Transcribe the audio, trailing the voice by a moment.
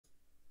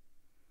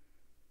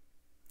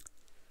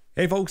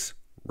Hey folks,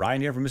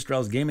 Ryan here from Mista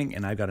Rau's Gaming,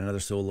 and I've got another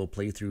solo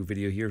playthrough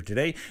video here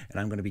today, and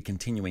I'm going to be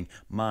continuing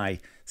my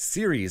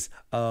series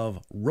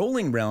of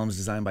Rolling Realms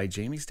designed by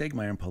Jamey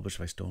Stegmaier and published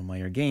by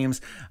Stonemaier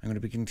Games. I'm going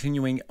to be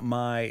continuing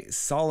my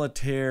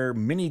solitaire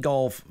mini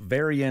golf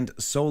variant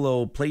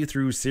solo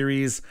playthrough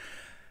series.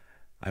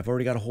 I've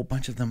already got a whole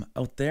bunch of them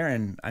out there,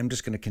 and I'm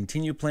just going to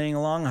continue playing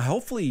along.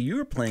 Hopefully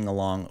you're playing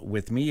along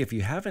with me. If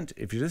you haven't,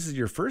 if this is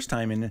your first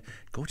time in,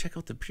 go check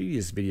out the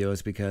previous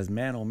videos, because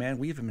man, oh man,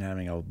 we've been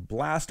having a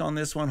blast on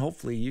this one.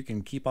 Hopefully you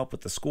can keep up with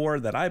the score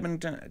that I've been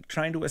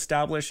trying to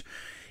establish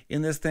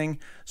in this thing.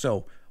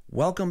 So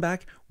welcome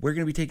back. We're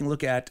going to be taking a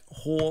look at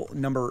hole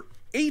number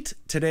 8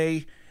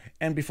 today.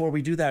 And before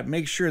we do that,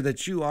 make sure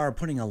that you are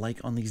putting a like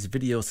on these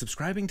videos,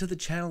 subscribing to the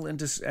channel, and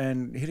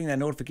hitting that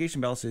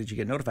notification bell so that you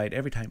get notified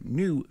every time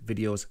new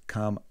videos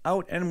come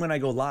out. And when I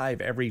go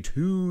live every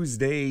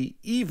Tuesday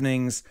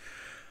evenings.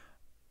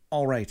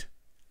 All right,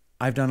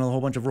 I've done a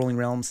whole bunch of Rolling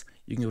Realms.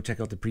 You can go check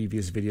out the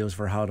previous videos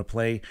for how to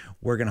play.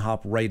 We're going to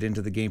hop right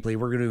into the gameplay.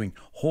 We're doing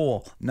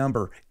hole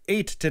number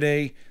 8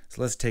 today.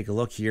 So let's take a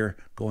look here,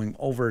 going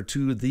over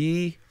to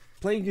the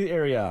playing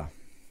area.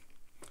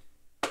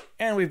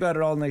 And we've got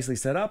it all nicely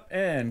set up.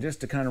 And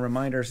just to kind of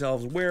remind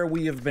ourselves where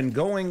we have been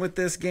going with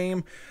this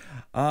game,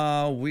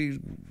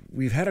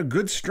 we've had a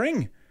good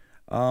string.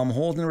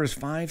 Hole numbers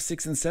 5,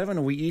 6, and 7.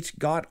 And we each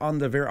got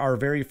on our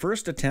very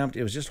first attempt.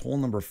 It was just hole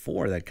number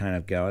 4 that kind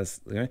of got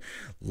us.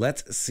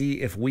 Let's see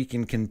if we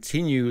can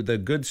continue the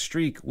good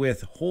streak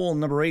with hole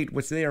number 8,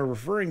 which they are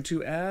referring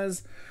to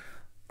as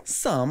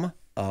sum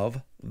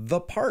of the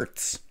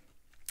parts.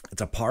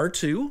 It's a par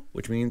 2,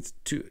 which means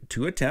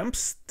two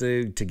attempts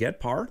to get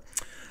par.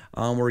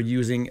 We're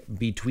using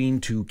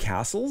Between Two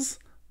Castles,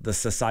 the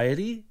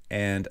Society,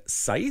 and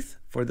Scythe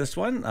for this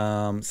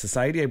one.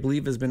 Society, I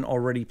believe, has been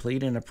already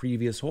played in a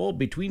previous hole.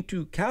 Between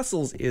Two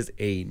Castles is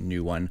a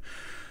new one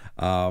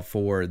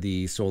for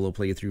the solo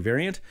playthrough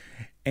variant.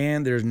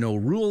 And there's no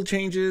rule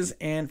changes.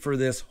 And for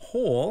this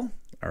hole,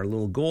 our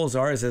little goals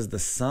are, it says the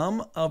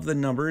sum of the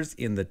numbers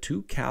in the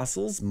two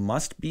castles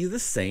must be the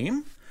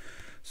same.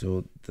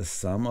 So the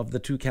sum of the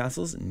two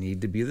castles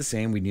need to be the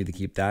same. We need to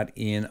keep that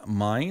in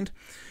mind.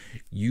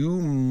 You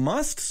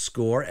must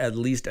score at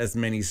least as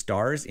many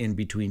stars in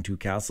Between Two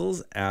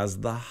Castles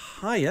as the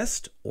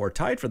highest, or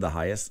tied for the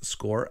highest,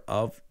 score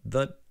of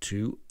the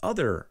two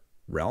other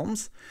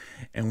realms.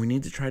 And we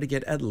need to try to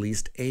get at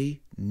least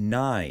a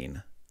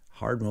 9.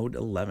 Hard mode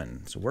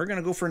 11. So we're going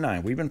to go for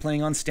 9. We've been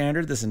playing on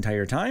standard this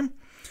entire time.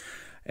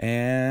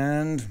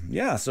 And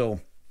yeah,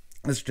 so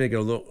let's take a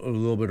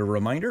little bit of a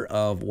reminder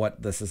of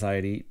what the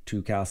Society,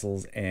 Two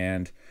Castles,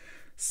 and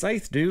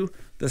Scythe do.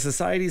 The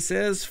Society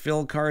says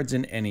fill cards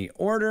in any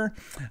order.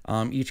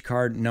 Each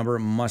card number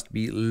must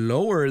be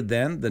lower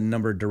than the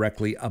number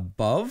directly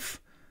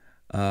above.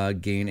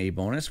 Gain a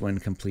bonus when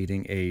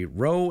completing a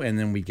row, and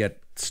then we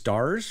get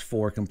stars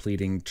for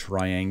completing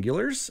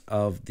triangulars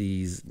of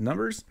these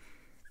numbers.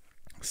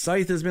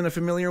 Scythe has been a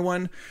familiar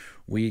one.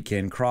 We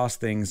can cross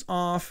things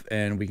off,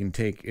 and we can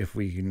take, if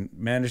we can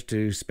manage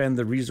to spend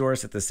the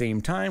resource at the same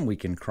time, we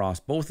can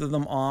cross both of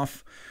them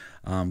off.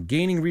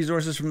 Gaining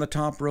resources from the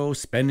top row,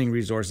 spending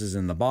resources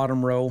in the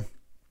bottom row.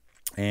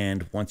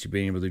 And once you've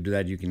been able to do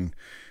that, you can,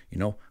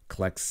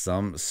 collect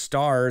some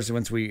stars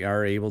once we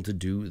are able to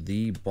do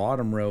the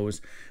bottom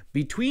rows.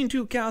 Between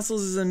Two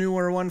Castles is a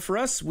newer one for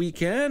us. We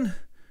can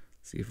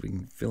see if we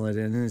can fill it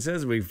in. And it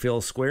says we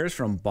fill squares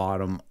from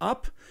bottom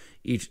up.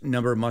 Each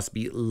number must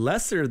be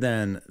lesser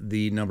than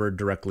the number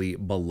directly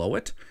below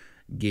it.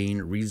 Gain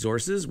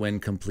resources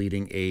when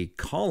completing a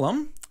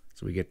column.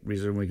 So we get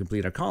resources when we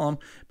complete a column,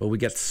 but we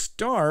get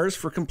stars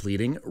for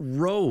completing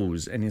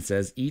rows. And it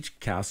says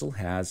each castle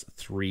has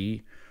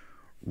 3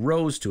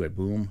 rows to it.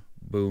 Boom,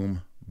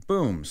 boom,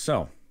 boom.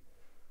 So,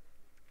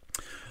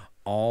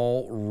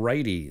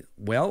 alrighty.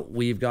 Well,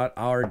 we've got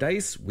our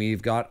dice.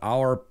 We've got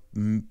our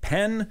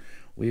pen.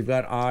 We've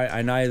got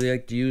and I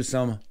like to use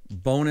some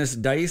bonus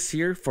dice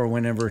here for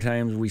whenever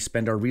times we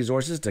spend our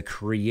resources to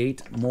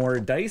create more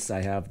dice.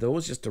 I have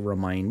those just to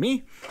remind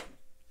me.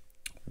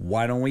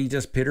 Why don't we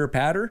just pitter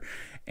patter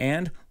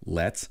and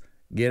let's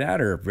get at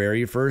her.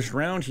 Very first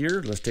round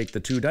here. Let's take the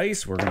 2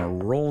 dice. We're going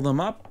to roll them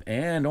up.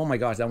 And oh my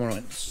gosh, that one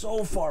went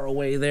so far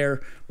away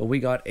there. But we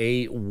got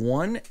a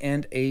 1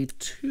 and a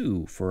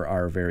 2 for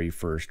our very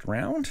first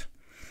round.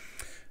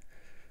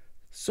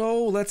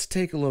 So let's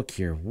take a look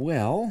here.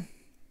 Well,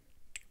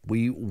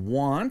 we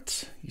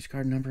want, each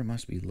card number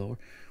must be lower.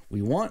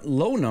 We want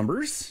low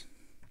numbers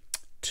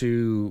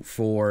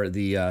for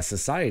the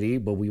Society,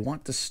 but we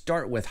want to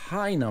start with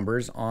high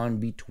numbers on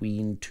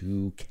Between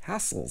Two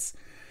Castles.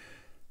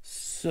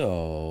 So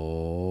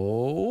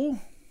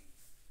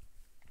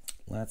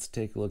let's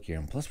take a look here.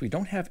 And plus, we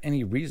don't have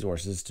any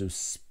resources to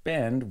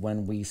spend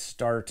when we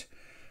start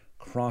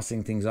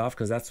crossing things off,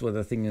 because that's what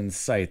the thing in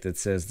Scythe that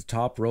says the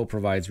top row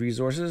provides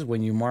resources.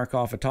 When you mark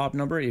off a top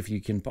number, if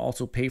you can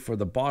also pay for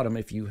the bottom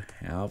if you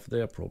have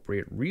the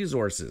appropriate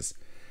resources.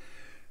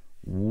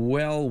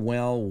 Well,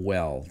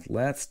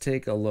 let's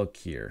take a look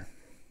here.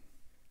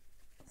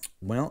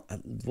 well,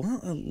 at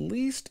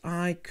least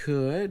I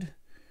could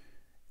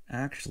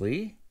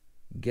actually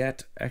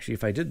get, actually,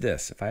 if I did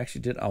this, if I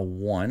actually did a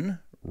 1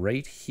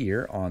 right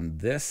here on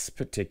this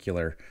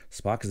particular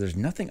spot, because there's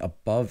nothing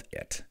above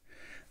it,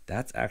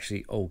 that's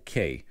actually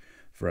okay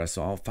for us.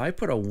 So if I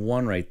put a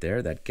 1 right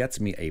there, that gets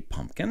me a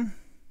pumpkin.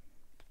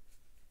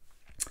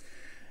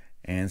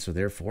 And so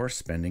therefore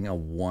spending a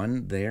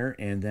 1 there.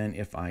 And then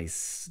if I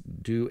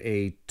do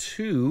a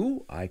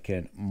 2, I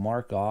can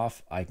mark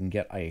off, I can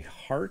get a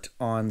heart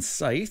on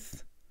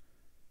scythe.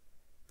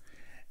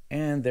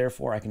 And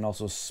therefore I can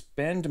also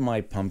spend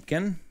my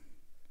pumpkin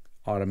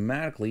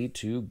automatically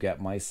to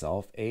get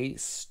myself a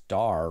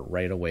star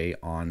right away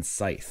on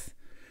scythe.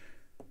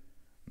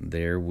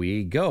 There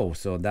we go.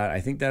 So that I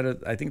think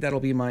that'll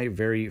be my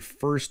very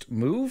first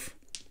move.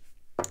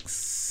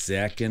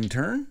 Second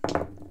turn.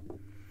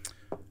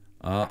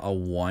 A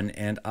 1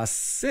 and a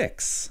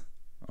 6.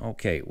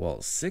 Okay, well,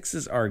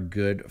 6s are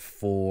good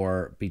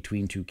for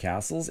between 2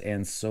 castles,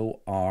 and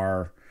so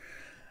are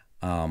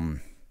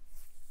 1s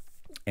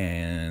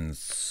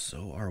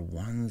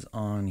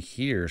on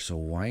here. So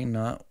why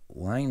not?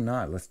 Why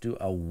not? Let's do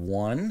a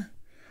 1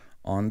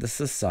 on the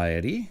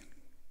society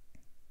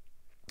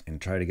and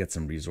try to get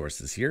some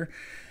resources here.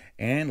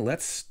 And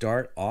let's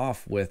start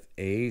off with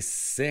a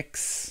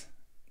 6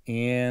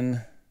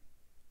 in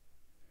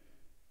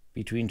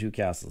between 2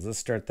 castles. Let's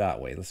start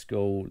that way. Let's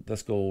go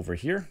over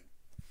here.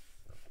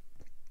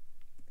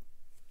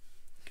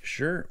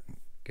 Sure,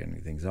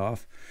 getting things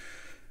off.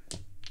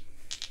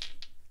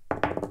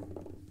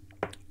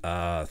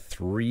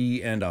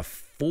 3 and a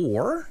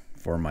 4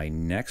 for my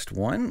next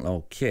one.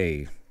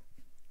 Okay.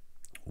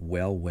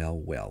 Well.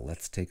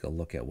 Let's take a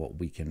look at what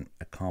we can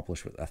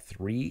accomplish with a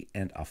 3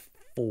 and a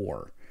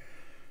 4.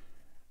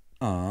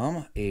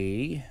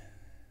 A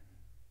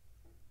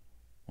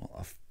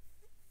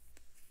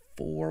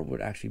 4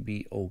 would actually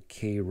be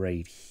okay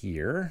right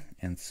here,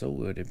 and so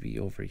would it be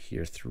over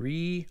here.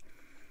 3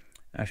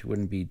 actually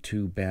wouldn't be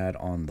too bad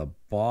on the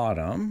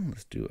bottom.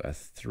 Let's do a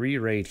 3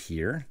 right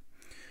here,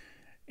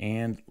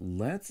 and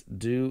let's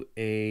do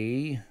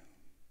a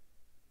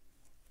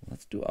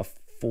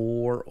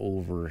 4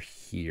 over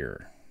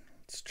here.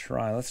 Let's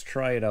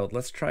try it out.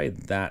 Let's try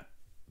that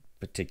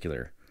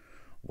particular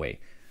way.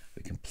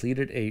 We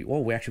completed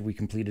we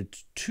completed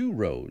 2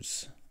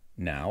 rows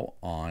now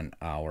on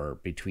our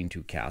between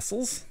 2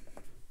 castles.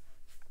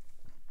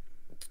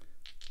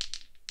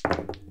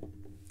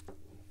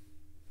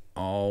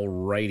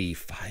 Alrighty,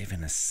 5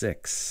 and a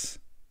 6.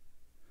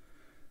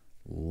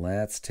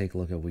 Let's take a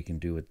look at what we can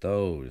do with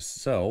those.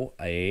 So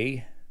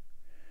a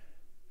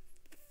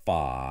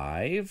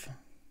 5.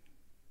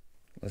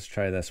 Let's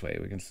try this way.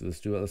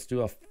 Let's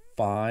do a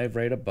 5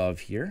 right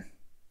above here,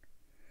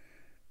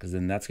 because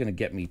then that's going to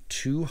get me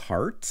 2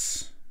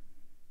 hearts,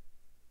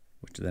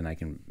 which then I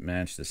can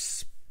manage to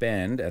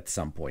spend at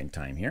some point in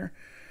time here.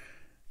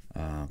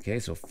 Okay,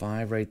 so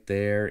 5 right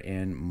there,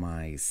 and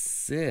my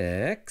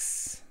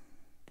 6.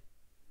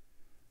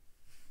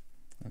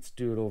 Let's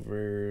do it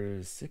over.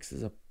 6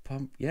 is a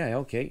pump. Yeah,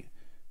 okay.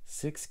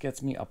 6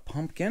 gets me a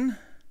pumpkin,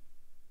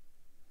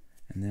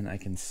 and then I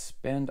can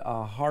spend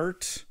a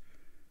heart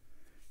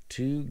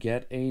to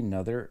get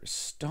another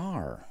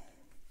star.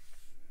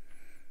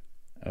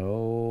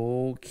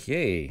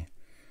 Okay.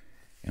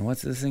 And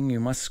what's this thing? You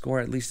must score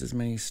at least as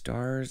many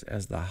stars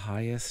as the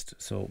highest.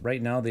 So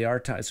right now they are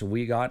tied. So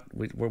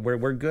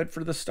we're good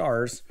for the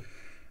stars,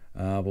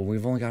 but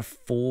we've only got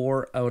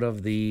 4 out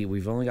of the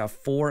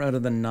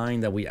 9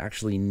 that we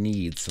actually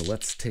need. So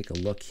let's take a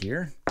look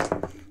here.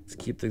 Let's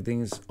keep the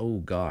things. Oh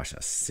gosh,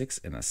 a 6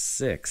 and a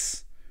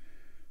 6.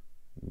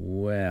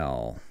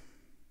 Well.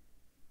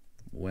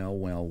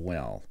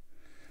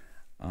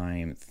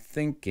 I'm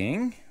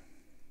thinking.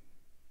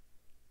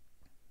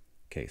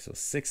 Okay, so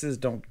 6s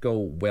don't go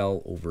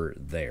well over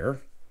there.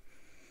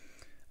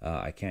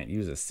 I can't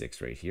use a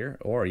 6 right here.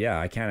 Or yeah,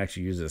 I can't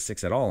actually use a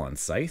 6 at all on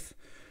scythe.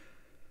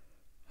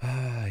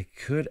 I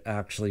could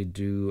actually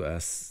do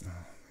a...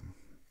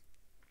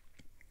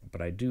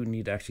 But I do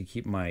need to actually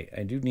keep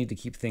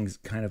keep things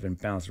kind of in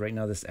balance. Right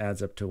now this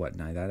adds up to what?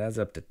 9. That adds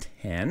up to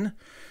 10.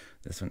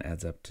 This one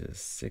adds up to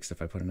 6.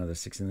 If I put another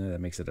 6 in there, that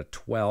makes it a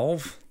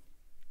 12.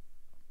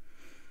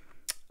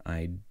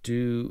 I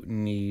do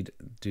need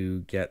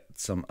to get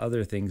some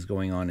other things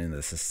going on in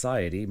the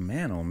society.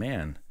 Man, oh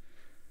man.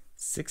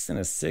 6 and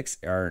a 6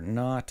 are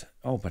not...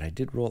 Oh, but I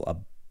did roll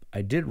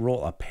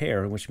a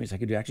pair, which means I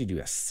could actually do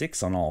a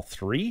 6 on all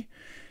 3.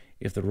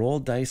 If the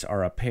rolled dice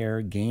are a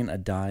pair, gain a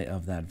die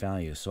of that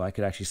value. So I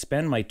could actually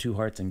spend my 2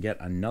 hearts and get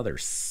another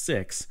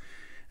 6,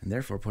 and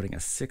therefore putting a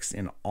 6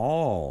 in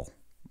all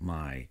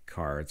my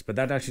cards. But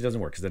that actually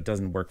doesn't work, because that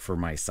doesn't work for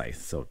my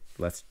scythe. So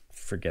let's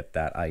forget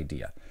that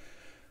idea.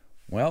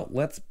 Well,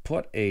 let's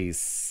put a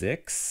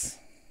 6.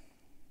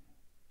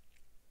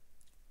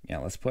 Yeah,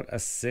 let's put a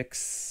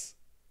 6.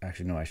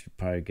 Actually, no, I should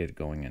probably get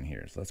going in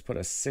here. So let's put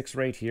a 6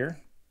 right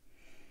here.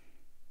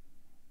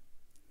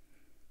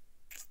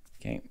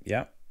 Okay,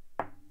 yeah.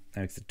 That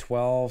makes it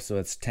 12, so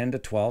it's 10 to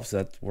 12, so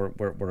that's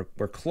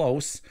we're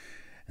close.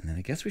 And then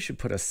I guess we should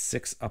put a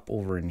 6 up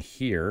over in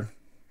here.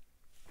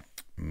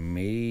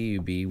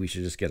 Maybe we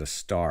should just get a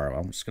star.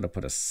 I'm just going to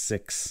put a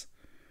 6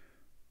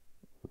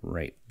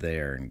 right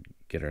there and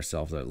get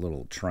ourselves a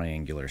little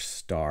triangular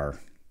star.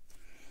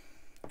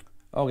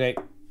 Okay,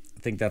 I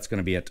think that's going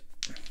to be it.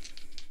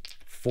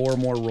 4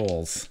 more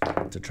rolls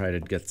to try to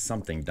get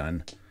something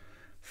done.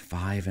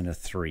 5 and a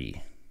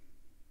 3.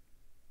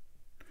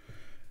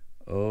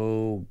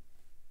 Oh,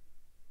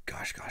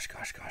 gosh.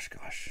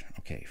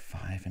 Okay,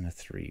 5 and a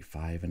 3,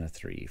 5 and a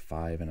 3,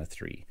 5 and a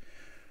 3.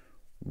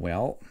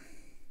 Well,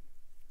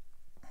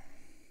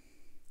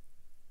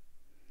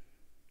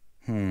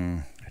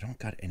 I don't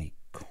got any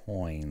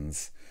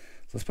coins.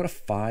 So let's put a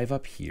 5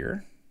 up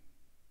here.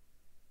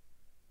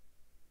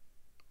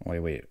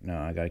 Wait. No,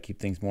 I got to keep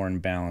things more in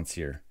balance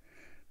here.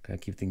 Got to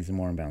keep things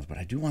more in balance. But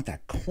I do want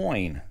that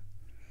coin.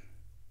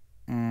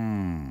 Okay,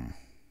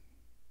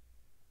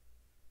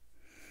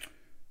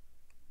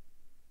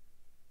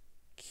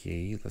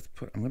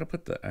 I'm going to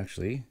put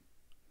actually,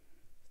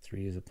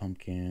 3 is a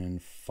pumpkin,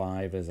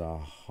 5 is a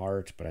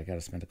heart, but I got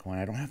to spend a coin.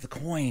 I don't have the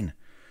coin.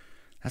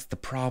 That's the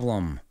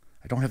problem.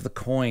 I don't have the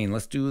coin.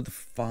 Let's do the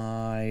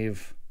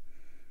 5.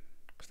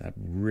 Because that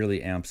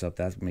really amps up.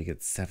 That would make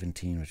it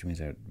 17, which means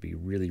that would be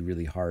really,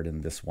 really hard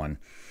in this one.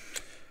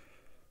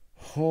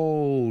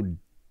 Oh,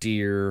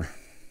 dear.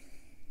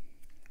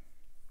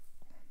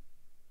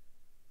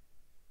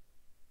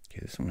 Okay,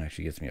 this one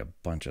actually gets me a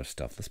bunch of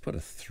stuff. Let's put a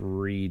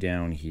 3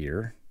 down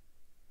here.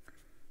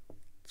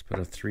 Let's put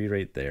a 3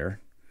 right there.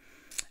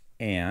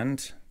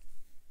 And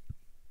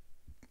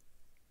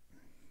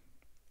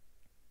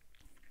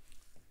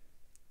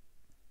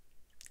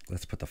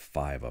let's put the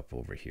 5 up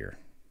over here.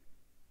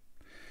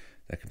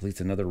 That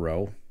completes another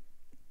row,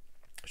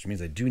 which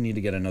means I do need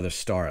to get another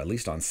star, at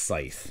least on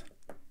Scythe.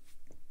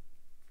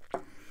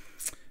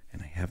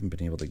 And I haven't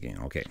been able to gain.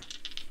 Okay.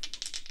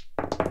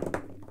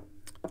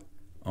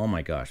 Oh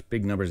my gosh,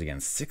 big numbers again.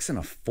 6 and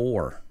a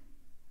 4.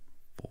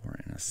 4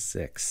 and a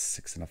 6.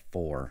 6 and a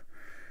 4.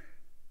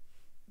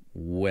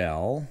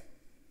 Well.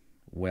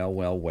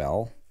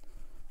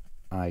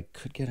 I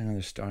could get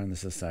another star in the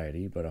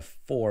society, but a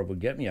 4 would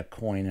get me a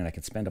coin and I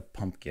could spend a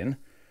pumpkin.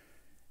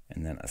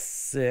 And then a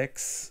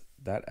 6,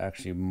 that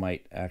actually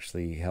might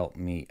actually help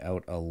me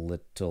out a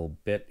little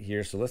bit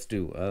here. So let's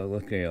do,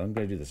 okay, I'm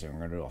going to do this. I'm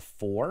going to do a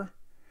 4,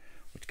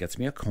 which gets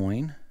me a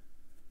coin.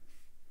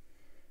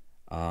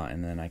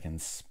 And then I can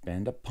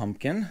spend a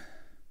pumpkin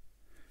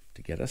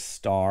to get a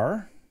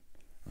star.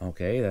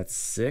 Okay, that's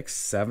 6,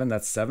 7.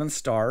 That's 7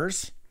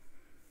 stars.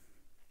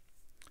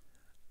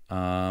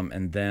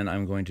 And then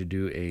I'm going to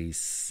do a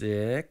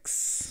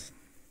 6.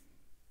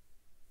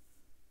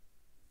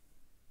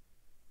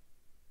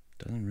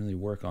 Doesn't really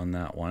work on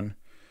that one.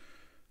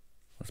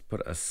 Let's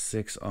put a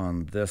 6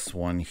 on this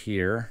one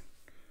here.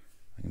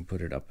 I can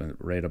put it up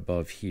right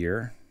above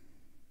here.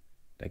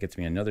 That gets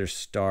me another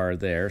star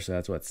there. So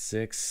that's what,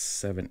 6,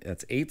 7,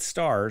 that's 8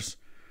 stars.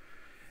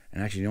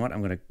 And actually, you know what?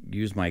 I'm going to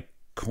use my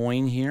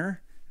coin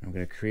here. I'm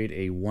going to create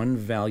a 1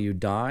 value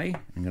die.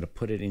 I'm going to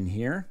put it in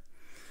here.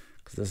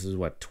 Because this is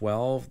what,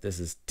 12. This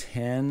is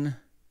 10.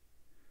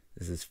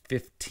 This is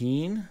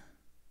 15.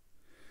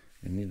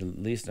 I need at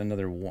least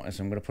another 1.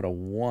 So I'm going to put a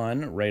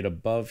 1 right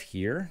above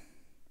here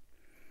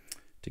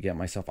to get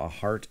myself a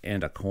heart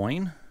and a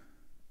coin.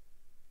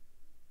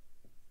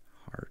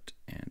 Heart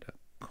and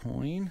a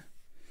coin.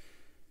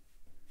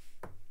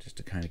 Just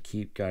to kind of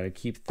gotta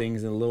keep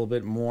things a little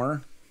bit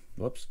more.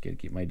 Whoops, gotta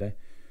keep my die.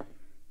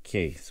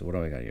 Okay, so what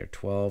do I got here?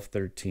 12,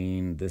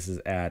 13. This is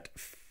at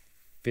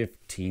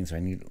 15, so I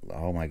need,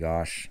 oh my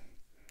gosh.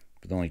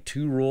 With only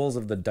 2 rolls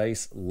of the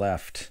dice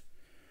left.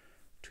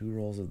 2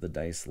 rolls of the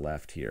dice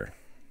left here.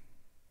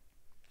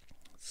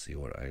 Let's see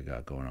what I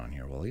got going on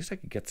here. Well, at least I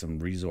could get some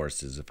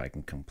resources if I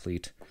can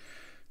complete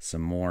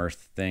some more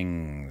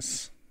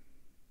things.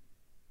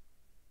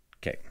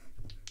 Okay.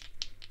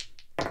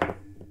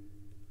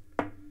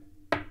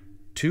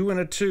 2 and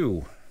a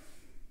 2.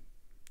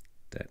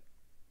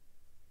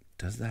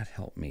 Does that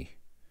help me?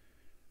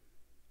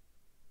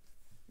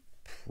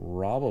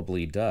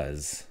 Probably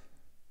does.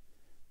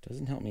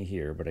 Doesn't help me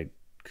here, but it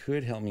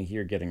could help me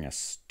here getting a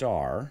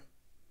star.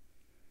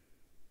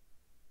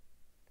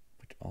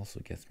 Which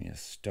also gets me a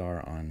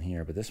star on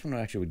here. But this one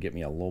actually would get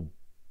me a little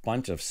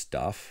bunch of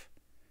stuff.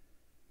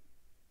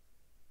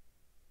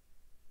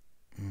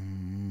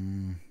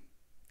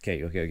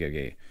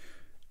 Okay.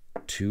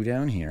 2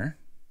 down here.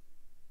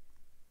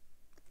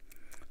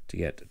 To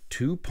get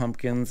 2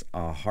 pumpkins,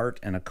 a heart,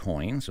 and a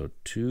coin. So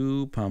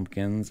 2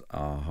 pumpkins,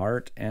 a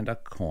heart, and a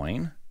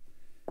coin.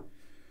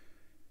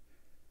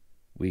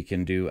 We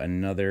can do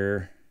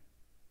another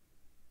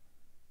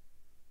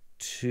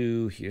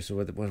 2 here. So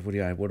what do we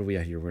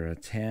at here? We're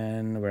at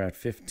 10, we're at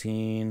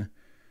 15,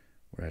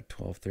 we're at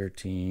 12,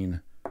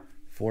 13,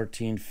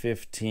 14,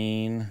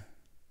 15.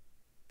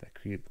 That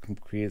create.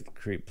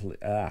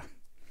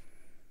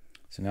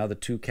 So now the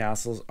 2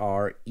 castles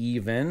are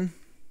even.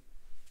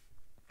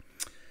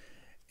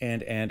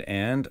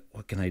 And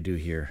what can I do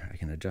here? I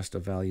can adjust a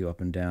value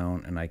up and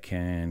down, and I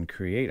can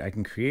create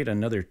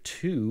another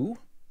 2.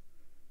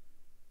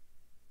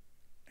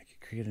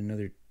 create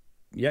another.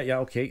 Yeah,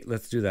 okay,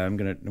 let's do that. I'm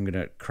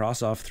gonna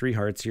cross off 3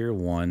 hearts here.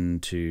 1,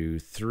 2,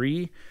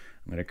 3.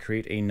 I'm gonna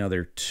create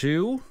another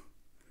 2.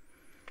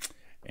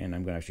 And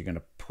I'm actually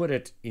gonna put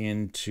it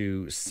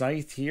into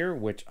Scythe here,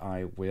 which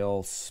I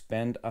will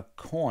spend a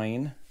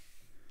coin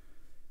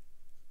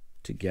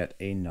to get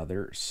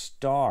another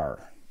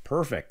star.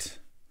 Perfect.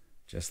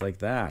 Just like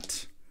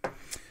that.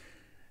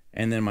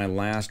 And then my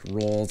last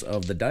rolls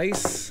of the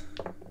dice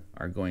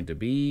are going to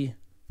be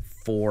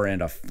 4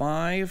 and a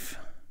 5.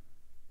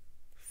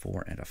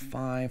 4 and a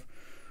 5,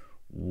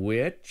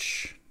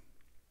 which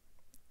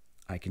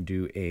I can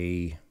do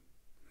a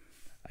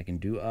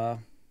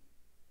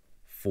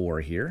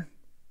 4 here.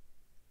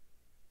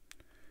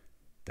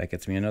 That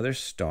gets me another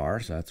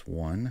star, so that's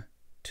 1,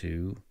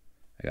 2.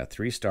 I got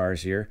 3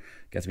 stars here.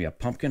 Gets me a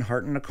pumpkin,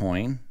 heart, and a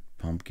coin.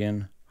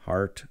 Pumpkin,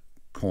 heart,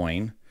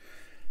 coin.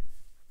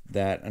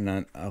 That, and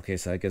then, okay,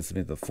 so that gets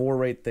me the 4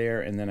 right there,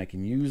 and then I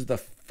can use the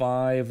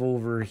 5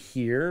 over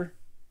here.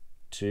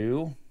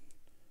 2,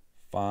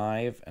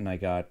 5, and I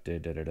got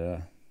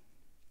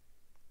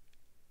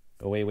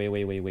Oh, wait.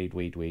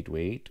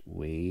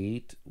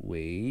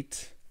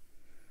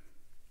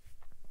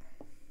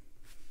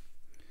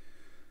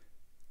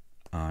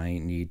 I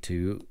need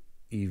to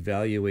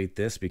evaluate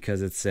this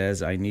because it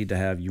says I need to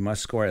have, you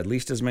must score at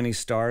least as many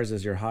stars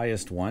as your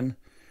highest one.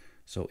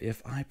 So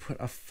if I put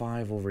a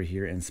 5 over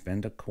here and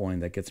spend a coin,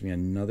 that gets me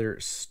another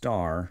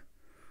star,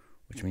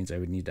 which means I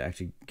would need to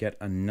actually get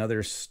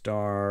another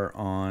star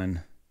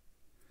on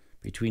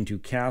between 2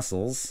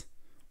 castles,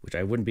 which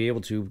I wouldn't be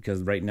able to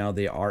because right now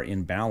they are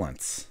in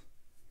balance.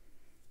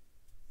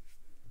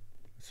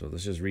 So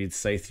let's just read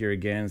Scythe here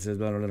again. It says,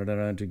 blah, blah, blah,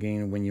 blah, to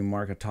gain when you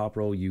mark a top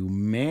row, you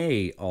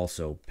may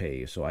also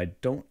pay. So I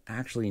don't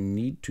actually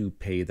need to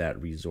pay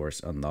that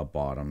resource on the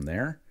bottom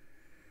there.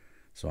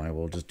 So I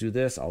will just do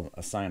this. I'll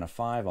assign a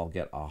 5. I'll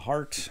get a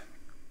heart.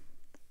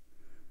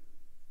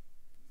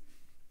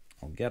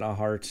 I'll get a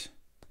heart.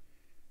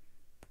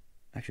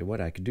 Actually,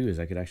 what I could do is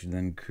I could actually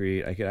then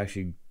create,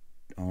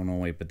 oh no,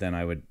 wait, but then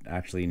I would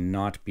actually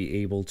not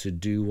be able to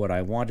do what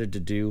I wanted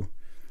to do.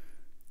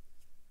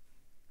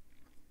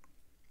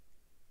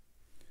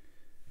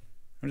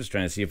 I'm just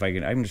trying to see if I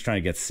can, I'm just trying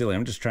to get silly.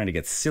 I'm just trying to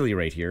get silly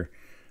right here.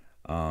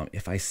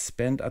 If I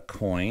spend a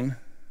coin,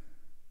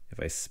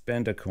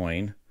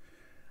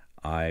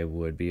 I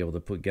would be able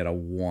to get a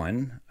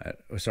 1.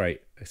 Sorry,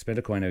 I spend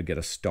a coin, I would get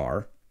a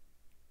star.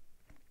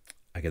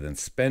 I could then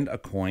spend a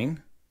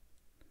coin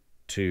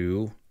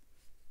to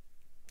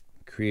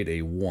create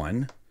a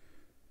 1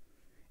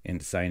 and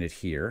assign it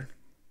here,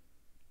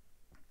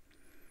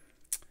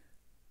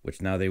 which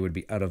now they would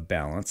be out of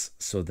balance.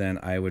 So then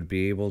I would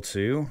be able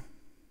to,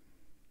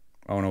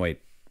 oh no,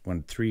 wait,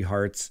 3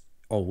 hearts.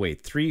 Oh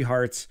wait, 3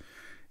 hearts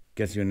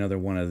gets you another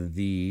one of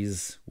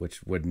these,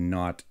 which would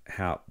not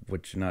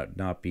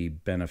be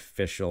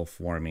beneficial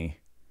for me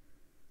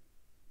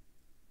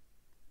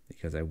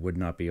because I would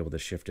not be able to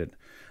shift it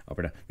up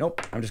or down.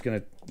 Nope,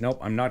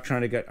 I'm not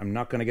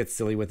gonna get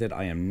silly with it.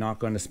 I am not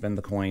going to spend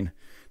the coin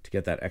to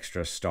get that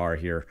extra star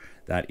here.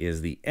 That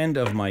is the end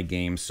of my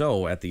game.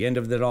 So at the end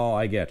of it all,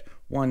 I get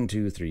 1,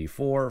 2, 3,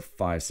 4,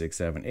 5, 6,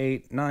 7,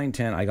 8, 9,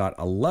 10. I got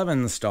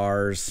 11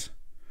 stars.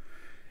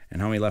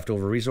 And how many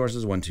leftover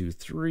resources? 1, 2,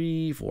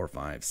 3, 4,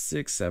 5,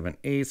 6, 7,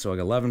 8. So I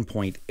got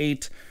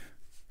 11.8.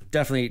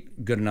 Definitely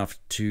good enough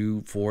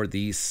for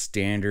the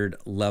standard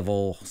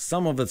level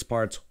sum of its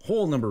parts,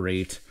 whole number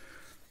 8.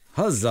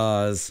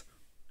 Huzzahs.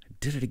 I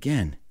did it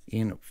again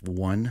in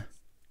one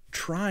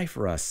try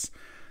for us.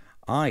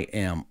 I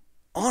am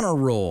on a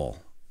roll.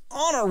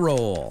 On a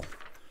roll.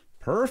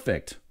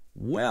 Perfect.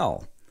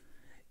 Well,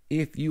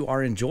 if you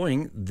are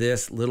enjoying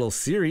this little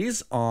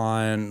series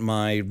on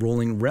my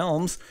Rolling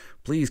Realms,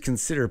 please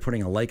consider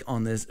putting a like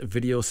on this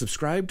video.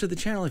 Subscribe to the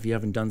channel if you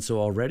haven't done so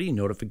already.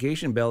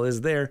 Notification bell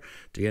is there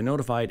to get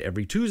notified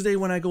every Tuesday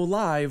when I go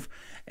live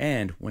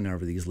and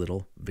whenever these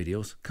little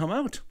videos come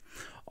out.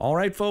 All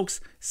right,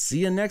 folks, see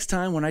you next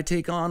time when I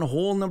take on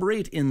hole number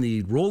 8 in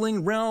the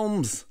Rolling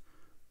Realms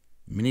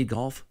mini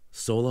golf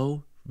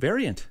solo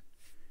variant.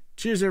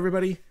 Cheers,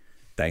 everybody.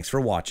 Thanks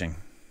for watching.